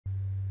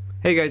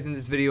Hey guys, in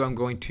this video I'm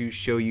going to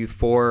show you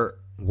 4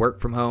 work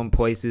from home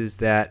places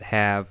that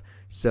have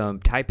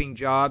some typing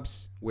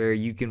jobs where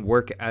you can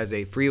work as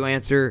a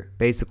freelancer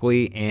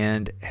basically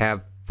and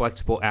have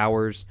flexible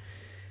hours.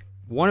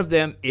 One of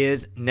them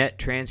is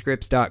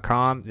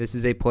nettranscripts.com. This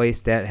is a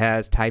place that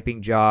has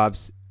typing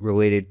jobs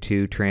related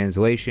to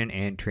translation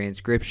and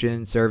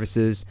transcription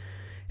services.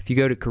 If you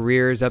go to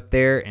careers up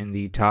there in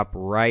the top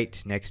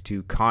right next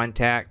to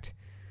contact,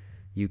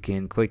 you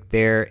can click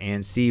there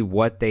and see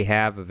what they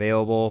have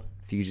available.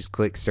 If you just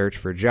click search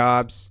for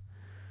jobs,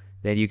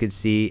 then you can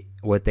see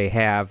what they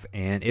have,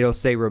 and it'll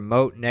say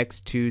remote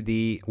next to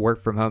the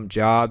work from home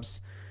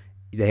jobs.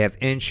 They have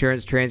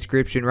insurance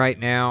transcription right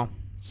now.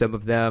 Some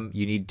of them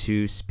you need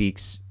to speak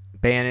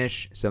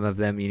Spanish, some of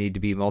them you need to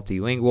be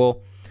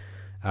multilingual,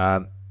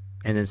 and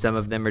then some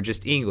of them are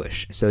just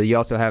English. So you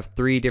also have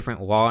 3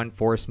 different law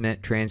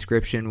enforcement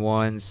transcription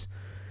ones,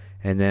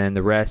 and then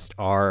the rest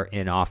are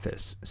in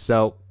office.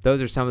 So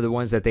those are some of the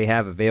ones that they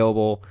have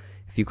available.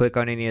 If you click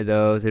on any of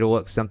those, it'll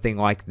look something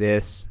like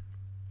this,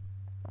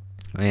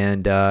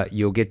 and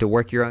you'll get to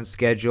work your own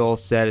schedule,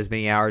 set as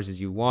many hours as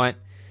you want.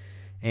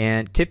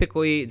 And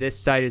typically this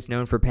site is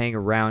known for paying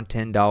around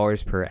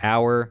 $10 per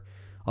hour,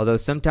 although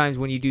sometimes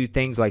when you do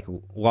things like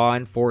law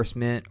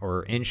enforcement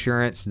or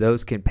insurance,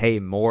 those can pay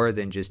more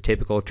than just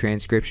typical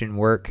transcription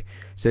work.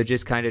 So it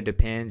just kind of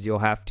depends. You'll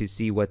have to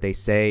see what they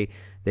say.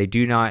 They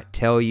do not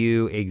tell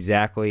you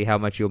exactly how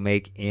much you'll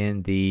make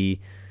in the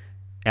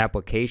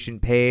application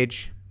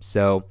page.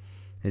 So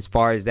as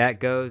far as that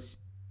goes,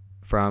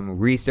 from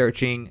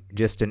researching,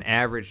 just an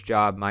average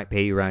job might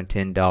pay you around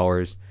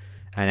 $10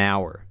 an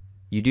hour.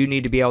 You do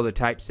need to be able to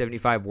type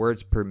 75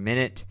 words per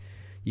minute.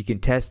 You can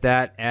test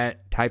that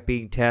at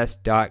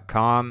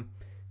typingtest.com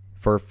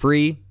for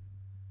free,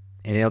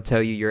 and it'll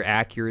tell you your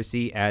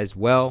accuracy as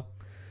well.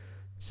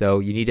 So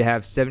you need to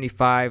have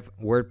 75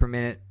 word per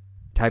minute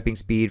typing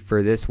speed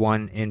for this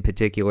one in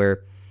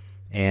particular,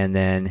 and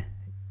then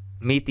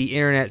meet the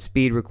internet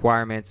speed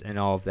requirements and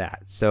all of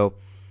that. So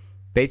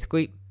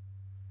basically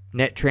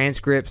net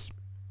transcripts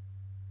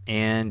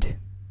and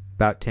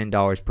about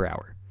 $10 per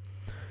hour.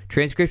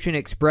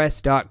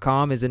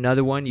 transcriptionexpress.com is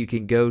another one. You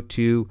can go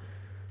to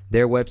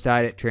their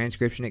website at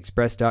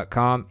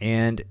transcriptionexpress.com,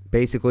 and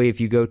basically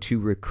if you go to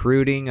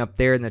recruiting up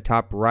there in the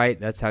top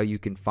right, that's how you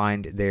can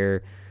find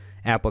their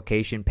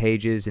application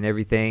pages and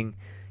everything.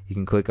 You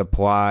can click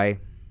apply.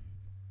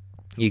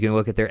 You can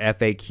look at their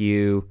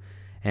FAQ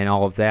and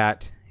all of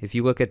that. If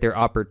you look at their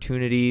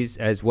opportunities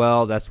as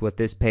well, that's what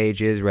this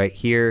page is right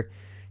here.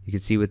 You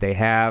can see what they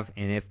have,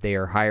 and if they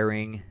are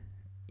hiring,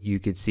 you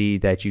could see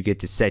that you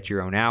get to set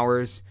your own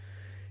hours,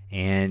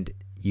 and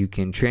you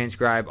can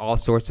transcribe all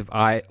sorts of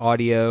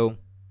audio,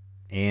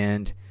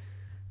 and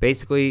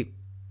basically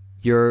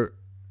you're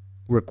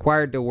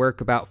required to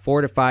work about 4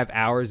 to 5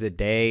 hours a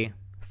day,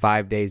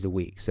 5 days a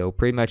week. So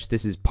pretty much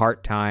this is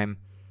part-time,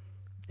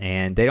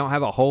 and they don't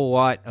have a whole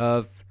lot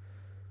of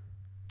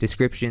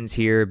descriptions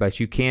here, but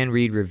you can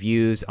read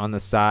reviews on the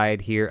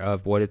side here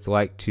of what it's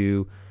like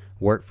to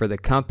work for the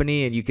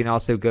company, and you can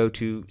also go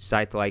to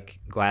sites like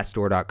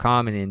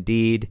glassdoor.com and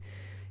Indeed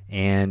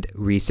and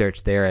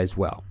research there as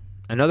well.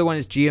 Another one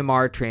is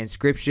GMR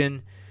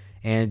Transcription,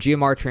 and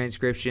GMR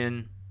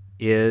Transcription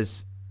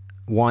is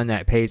one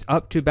that pays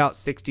up to about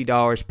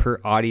 $60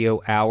 per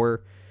audio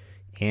hour,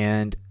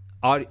 and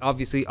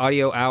obviously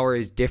audio hour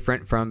is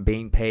different from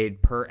being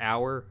paid per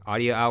hour.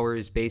 Audio hour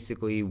is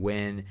basically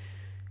when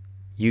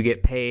you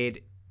get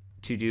paid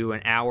to do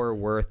an hour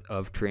worth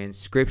of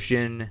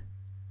transcription,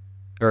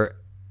 or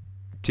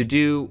to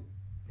do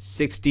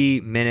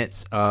 60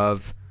 minutes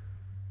of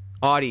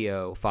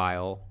audio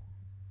file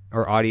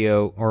or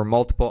audio or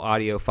multiple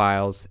audio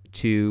files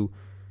to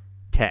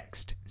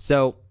text.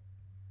 So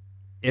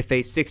if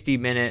a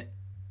 60-minute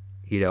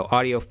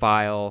audio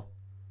file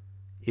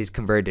is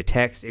converted to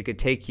text, it could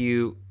take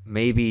you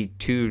maybe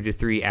 2 to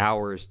 3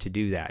 hours to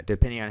do that,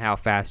 depending on how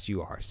fast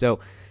you are. So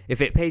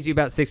if it pays you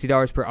about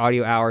 $60 per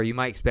audio hour, you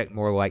might expect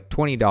more like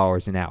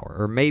 $20 an hour,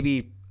 or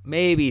maybe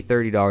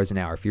 $30 an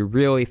hour if you're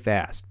really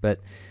fast, but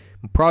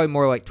probably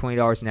more like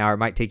 $20 an hour. It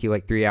might take you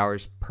like 3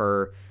 hours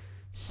per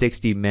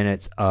 60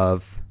 minutes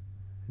of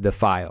the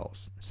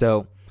files.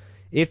 So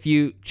if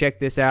you check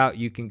this out,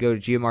 you can go to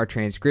GMR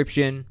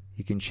Transcription.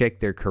 You can check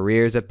their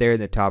careers up there in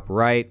the top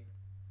right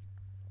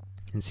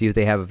and see what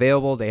they have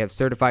available. They have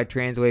certified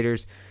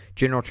translators,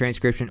 general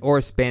transcription,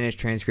 or Spanish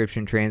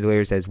transcription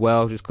translators as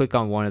well. Just click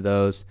on one of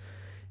those,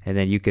 and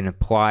then you can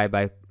apply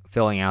by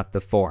filling out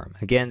the form.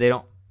 Again, they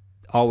don't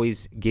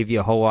always give you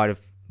a whole lot of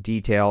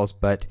details,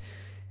 but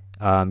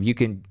you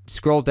can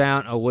scroll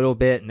down a little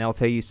bit and they'll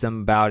tell you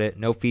some about it.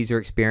 No fees or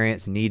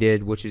experience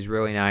needed, which is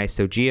really nice.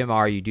 So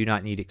GMR, you do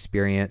not need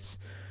experience,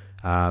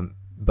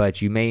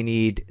 but you may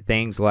need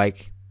things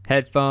like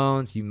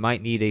headphones. You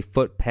might need a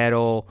foot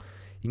pedal.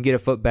 You can get a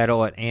foot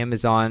pedal at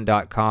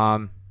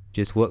amazon.com.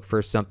 Just look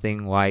for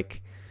something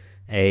like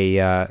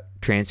a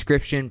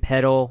transcription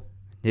pedal.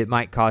 It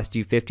might cost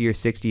you $50 or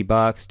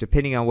 $60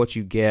 depending on what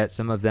you get.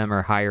 Some of them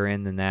are higher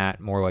end than that,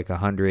 more like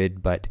 $100,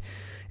 but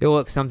it'll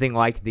look something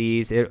like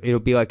these. It'll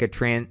be like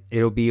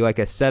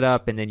a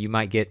setup, and then you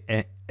might get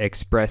an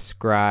Express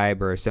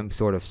Scribe or some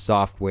sort of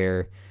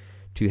software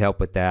to help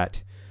with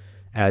that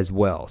as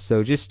well.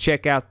 So just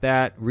check out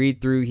that,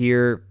 read through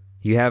here.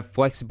 You have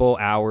flexible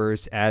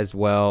hours as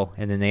well,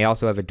 and then they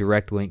also have a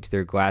direct link to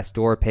their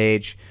Glassdoor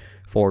page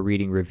for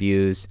reading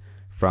reviews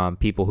from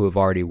people who have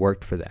already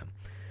worked for them.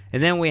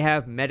 And then we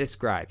have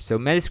Metascribes. So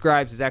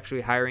Metascribes is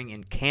actually hiring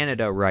in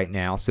Canada right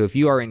now. So if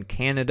you are in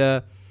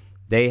Canada,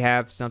 they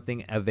have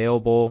something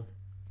available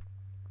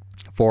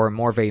for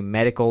more of a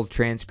medical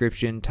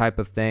transcription type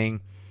of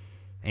thing.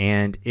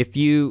 And if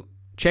you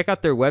check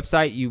out their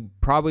website, you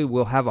probably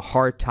will have a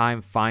hard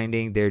time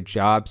finding their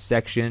jobs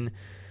section.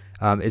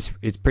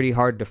 It's pretty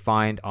hard to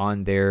find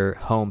on their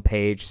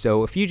homepage.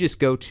 So if you just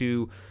go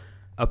to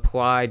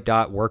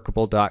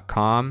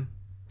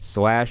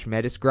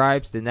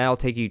apply.workable.com/Metascribes, then that'll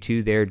take you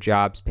to their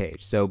jobs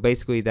page. So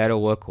basically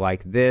that'll look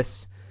like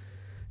this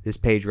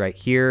page right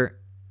here,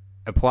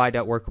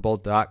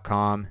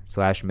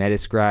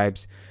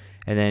 apply.workable.com/Metascribes,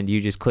 and then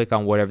you just click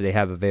on whatever they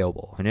have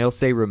available, and it'll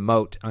say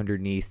remote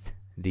underneath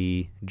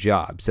the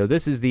job. So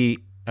this is the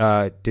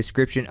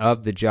description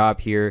of the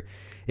job here.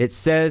 It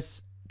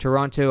says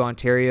Toronto,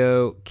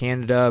 Ontario,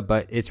 Canada,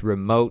 but it's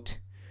remote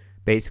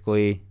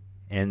basically,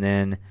 and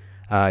then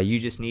you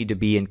just need to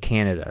be in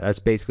Canada. That's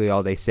basically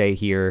all they say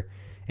here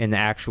in the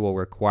actual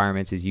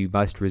requirements is you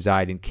must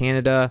reside in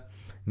Canada,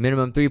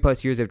 minimum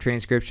 3+ years of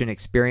transcription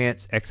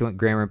experience, excellent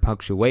grammar and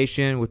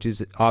punctuation, which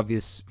is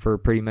obvious for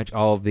pretty much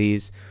all of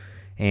these.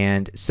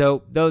 And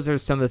so those are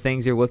some of the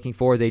things they're looking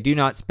for. They do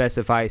not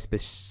specify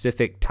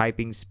specific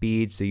typing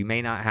speed, so you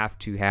may not have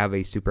to have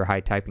a super high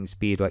typing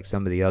speed like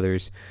some of the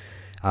others.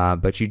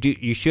 But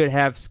you should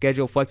have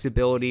schedule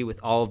flexibility with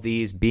all of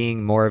these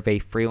being more of a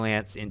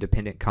freelance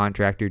independent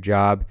contractor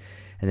job,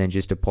 and then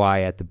just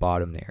apply at the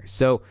bottom there.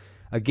 So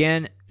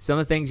again, some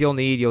of the things you'll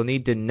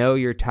need to know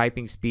your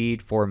typing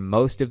speed for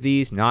most of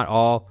these, not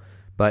all,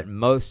 but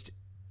most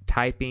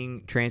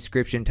typing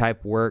transcription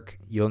type work.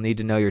 You'll need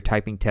to know your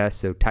typing test.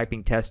 So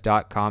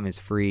typingtest.com is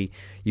free.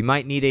 You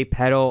might need a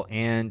pedal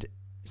and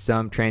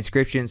some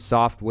transcription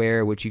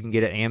software, which you can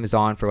get at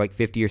Amazon for like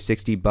 50 or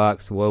 60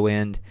 bucks, low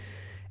end.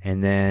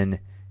 And then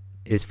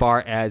as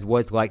far as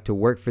what it's like to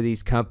work for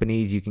these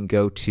companies, you can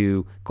go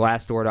to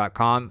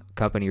glassdoor.com,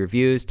 company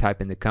reviews,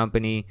 type in the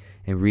company,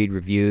 and read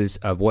reviews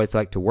of what it's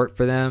like to work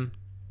for them.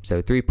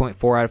 So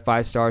 3.4 out of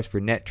 5 stars for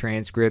Net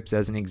Transcripts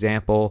as an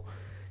example.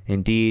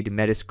 Indeed,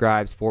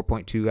 Metascribes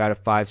 4.2 out of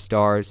 5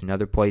 stars.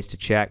 Another place to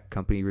check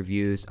company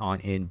reviews on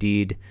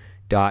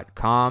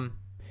Indeed.com.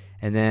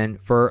 And then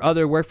for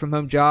other work from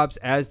home jobs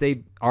as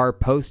they are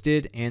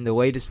posted and the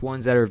latest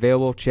ones that are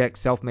available, check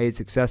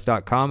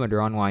selfmadesuccess.com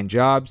under online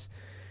jobs.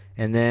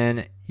 And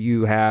then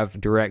you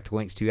have direct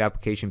links to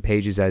application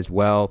pages as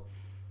well.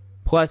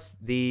 Plus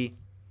the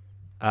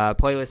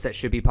playlist that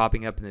should be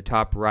popping up in the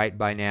top right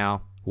by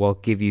now will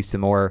give you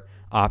some more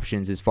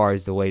options as far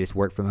as the latest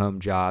work from home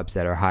jobs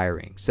that are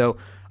hiring. So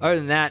other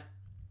than that,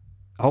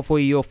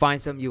 hopefully you'll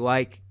find something you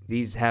like.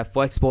 These have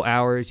flexible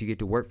hours. You get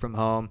to work from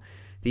home.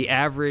 The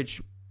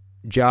average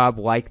job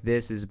like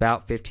this is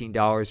about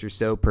 $15 or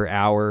so per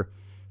hour.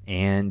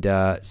 And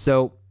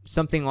so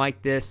something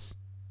like this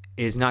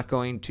is not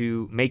going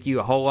to make you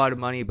a whole lot of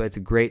money, but it's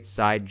a great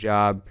side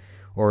job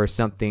or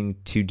something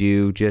to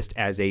do just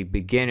as a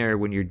beginner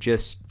when you're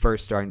just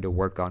first starting to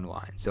work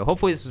online. So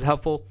hopefully this was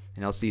helpful,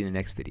 and I'll see you in the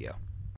next video.